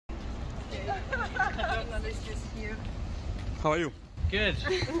journalist is here. How are you? Good.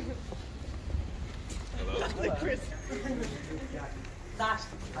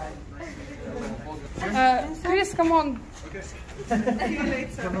 Chris, come on. Okay. See you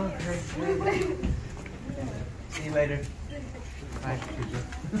later. Come on, see you later. Bye.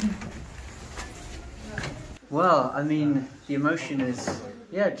 Well, I mean, the emotion is,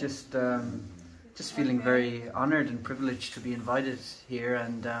 yeah, just feeling very honoured and privileged to be invited here,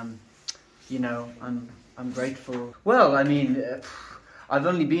 and you know, I'm grateful. Well, I mean, I've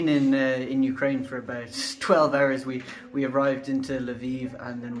only been in Ukraine for about 12 hours. We arrived into Lviv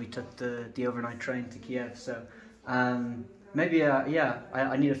and then we took the overnight train to Kyiv. So maybe yeah,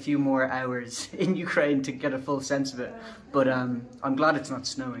 I need a few more hours in Ukraine to get a full sense of it. But I'm glad it's not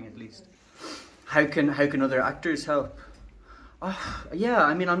snowing at least. How can other actors help? Yeah,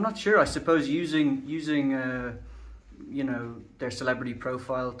 I mean, I'm not sure. I suppose using you know, their celebrity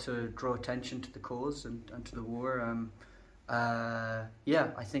profile to draw attention to the cause and to the war. Yeah,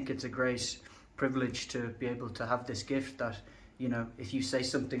 I think it's a great privilege to be able to have this gift that, you know, if you say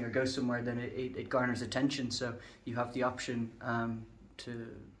something or go somewhere, then it garners attention. So you have the option to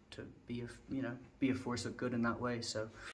be a force of good in that way. So